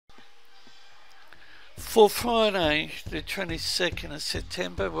For Friday, the 22nd of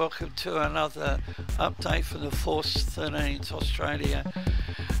September, welcome to another update from the Force 13's Australia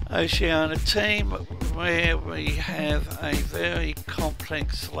Oceania team, where we have a very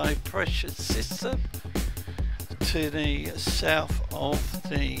complex low pressure system to the south of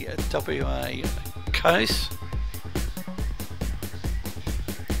the WA coast.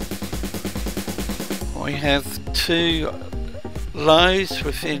 We have two lows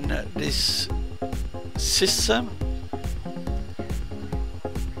within this system,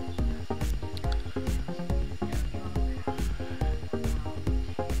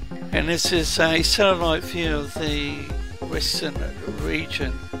 and this is a satellite view of the western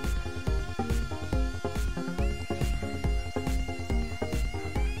region.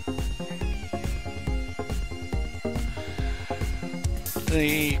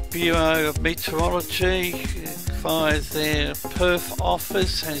 The Bureau of Meteorology via their Perth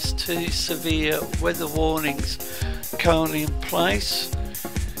office has two severe weather warnings currently in place.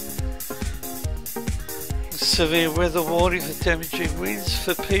 Severe weather warning for damaging winds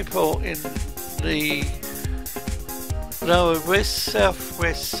for people in the lower west,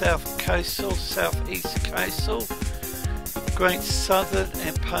 southwest, south coastal, southeast coastal, Great Southern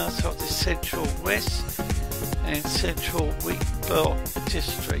and parts of the central west and central wheat belt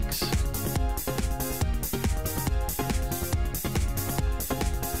districts.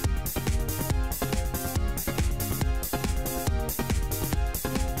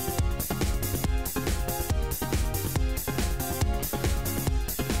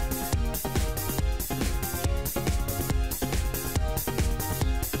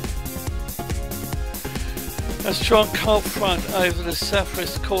 A strong cold front over the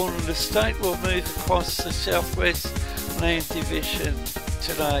southwest corner of the state will move across the southwest land division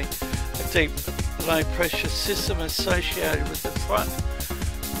today. A deep low pressure system associated with the front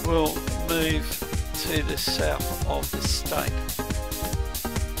will move to the south of the state.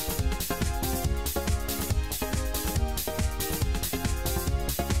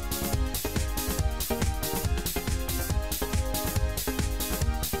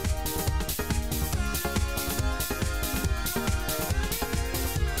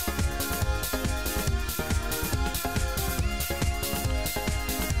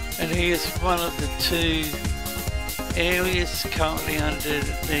 And here's one of the two areas currently under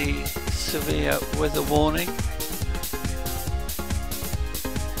the severe weather warning.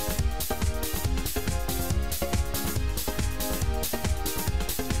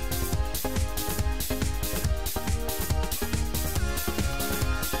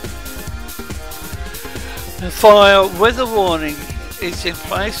 The fire weather warning is in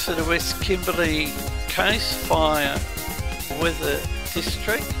place for the West Kimberley Coast Fire Weather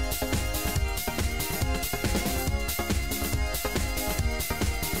District.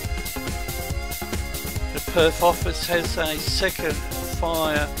 The Perth office has a second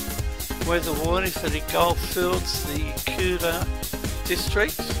fire weather warning for the Goldfields, the Kura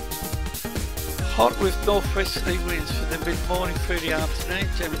districts. Hot with northwesterly winds for the mid-morning through the afternoon.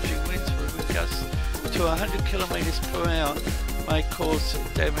 Damaging winds with gusts to 100 kilometres per hour may cause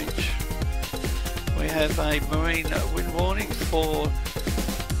damage. We have a marine wind warning for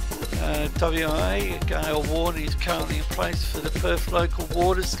WA. A gale warning is currently in place for the Perth local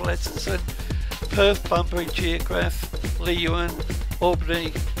waters, Lasson, Perth, Bunbury, Geograph, Leeuwin,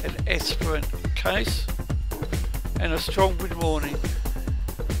 Albany and Esperance coast, and a strong wind warning.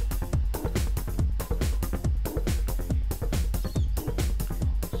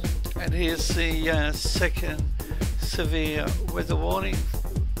 And here's the second severe weather warning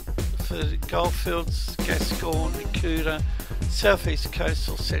for the Goldfields, Gascoyne, Kura, southeast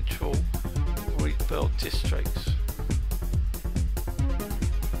coastal, central wheat belt districts.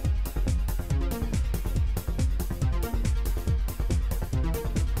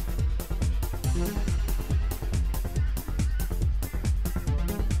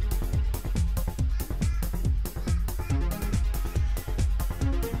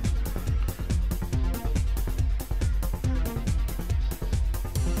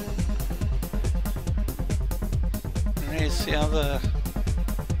 Here's the other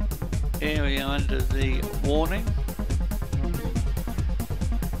area under the warning.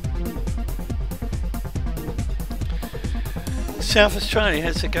 South Australia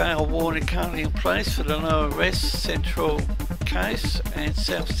has a gale warning currently in place for the lower west, central coast and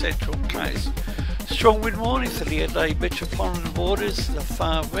south central coast. Strong wind warning for the Adelaide metropolitan waters, the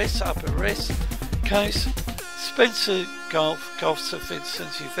far west, upper west coast, Spencer Gulf, Gulf St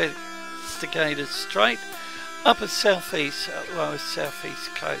Vincent, Investigator Strait, upper southeast, lower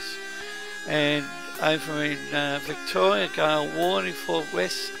southeast coast, and over in Victoria, gale warning for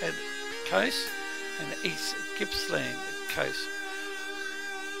west and coast and East Gippsland coast.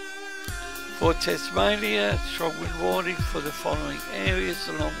 For Tasmania, strong wind warning for the following areas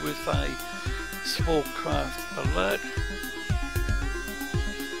along with a small craft alert.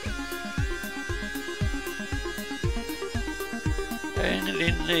 And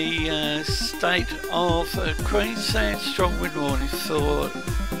in the state of Queensland, strong wind warning for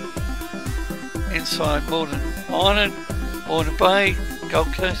inside Moreton Island, Moreton Bay,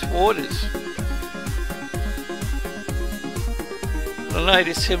 Gold Coast waters. The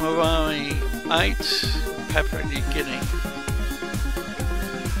latest Himawari 8, Papua New Guinea.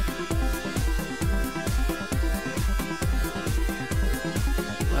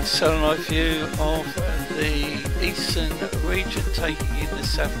 A satellite view of the eastern region taking in the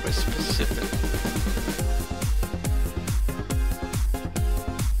Southwest Pacific.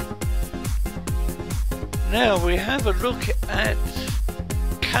 Now we have a look at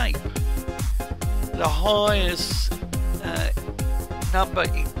Cape. The highest number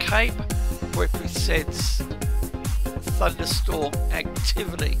in Cape represents thunderstorm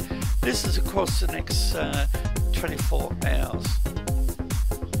activity. This is across the next 24 hours.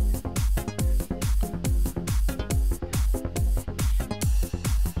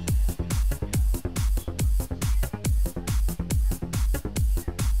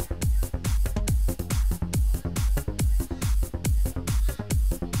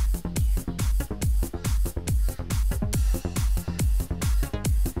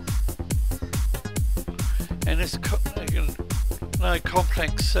 And it's no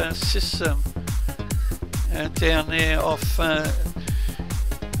complex system down there off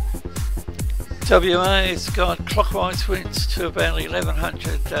WA. It's got clockwise winds to about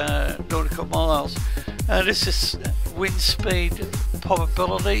 1100 nautical miles. This is wind speed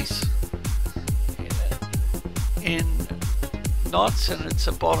probabilities in knots, and it's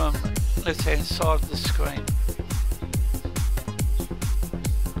the bottom left hand side of the screen.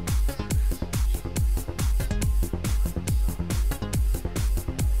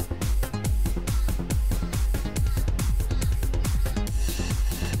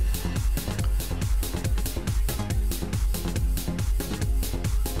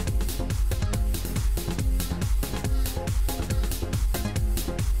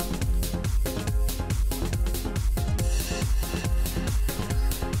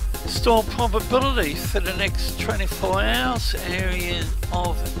 Storm probability for the next 24 hours, areas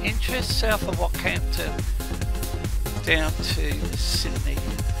of interest south of Rockhampton down to Sydney.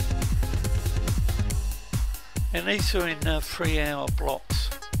 And these are in 3-hour blocks.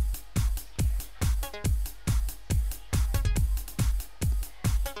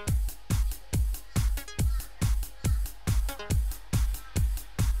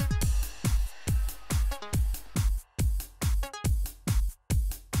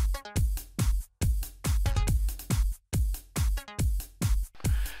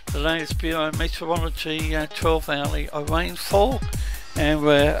 The latest Bureau Meteorology 12-hourly rainfall, and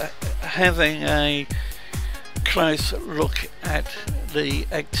we're having a close look at the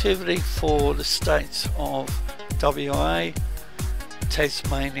activity for the states of WA,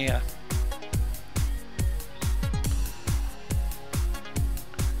 Tasmania.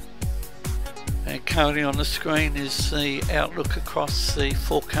 And currently on the screen is the outlook across the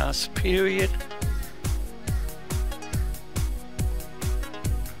forecast period.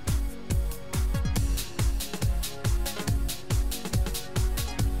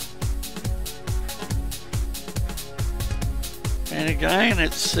 And again,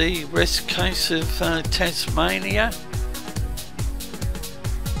 it's the west coast of Tasmania,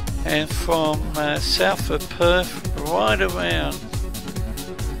 and from south of Perth right around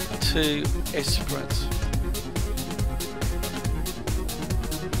to Esperance.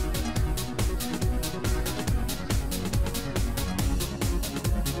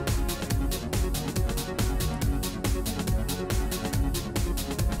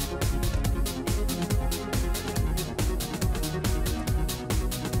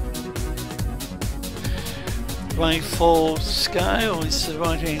 Rainfall scale is the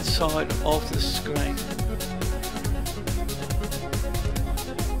right hand side of the screen.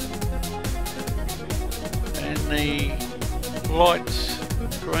 And the light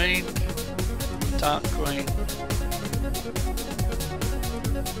green, dark green.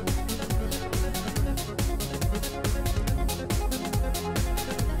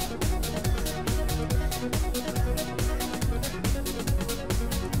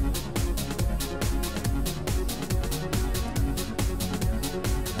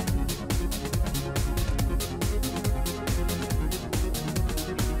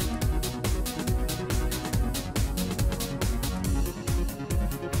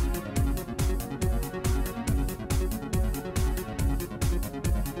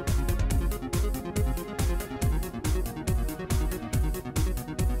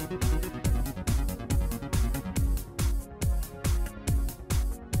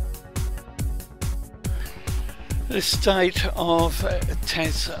 The state of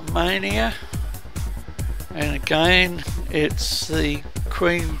Tasmania, and again it's the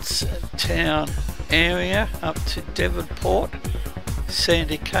Queenstown area up to Devonport,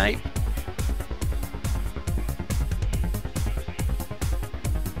 Sandy Cape.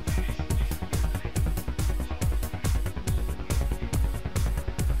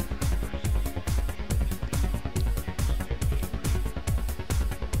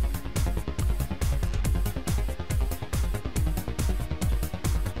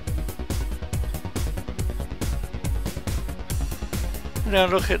 Now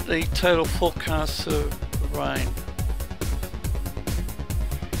look at the total forecast of rain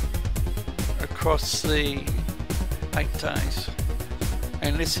across the 8 days,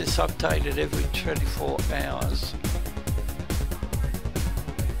 and this is updated every 24 hours.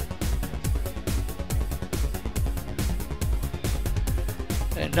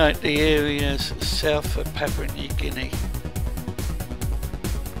 And note the areas south of Papua New Guinea,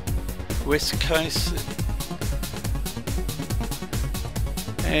 west coast,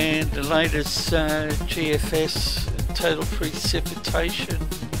 and the latest GFS total precipitation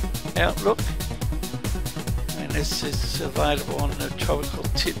outlook, and this is available on the Tropical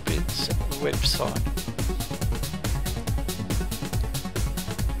Tidbits website.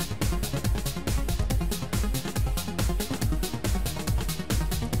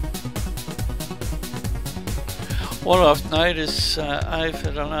 What I've noticed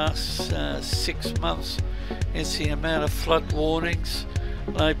over the last 6 months is the amount of flood warnings,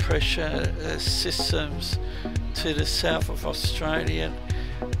 low pressure systems to the south of Australia,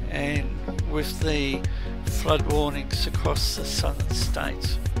 and with the flood warnings across the southern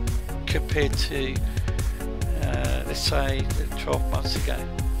states compared to let's say 12 months ago.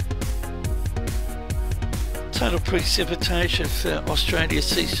 Total precipitation for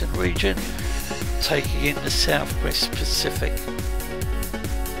Australia's eastern region, taking in the southwest Pacific.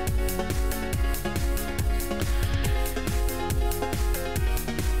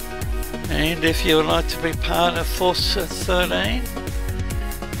 And if you would like to be part of Force 13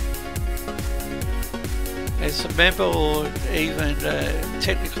 as a member or even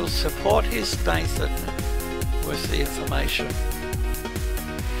technical support, here's Nathan with the information.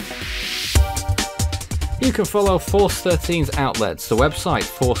 You can follow Force 13's outlets, the website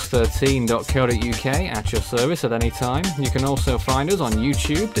force13.co.uk, at your service at any time. You can also find us on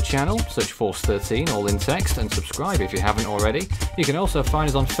YouTube, the channel, search Force 13, all in text, and subscribe if you haven't already. You can also find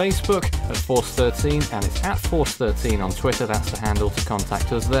us on Facebook at Force 13, and it's at Force 13 on Twitter, that's the handle to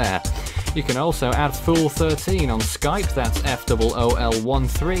contact us there. You can also add Fool13 on Skype, that's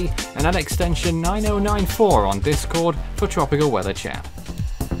FOOL13, and add extension 9094 on Discord for tropical weather chat.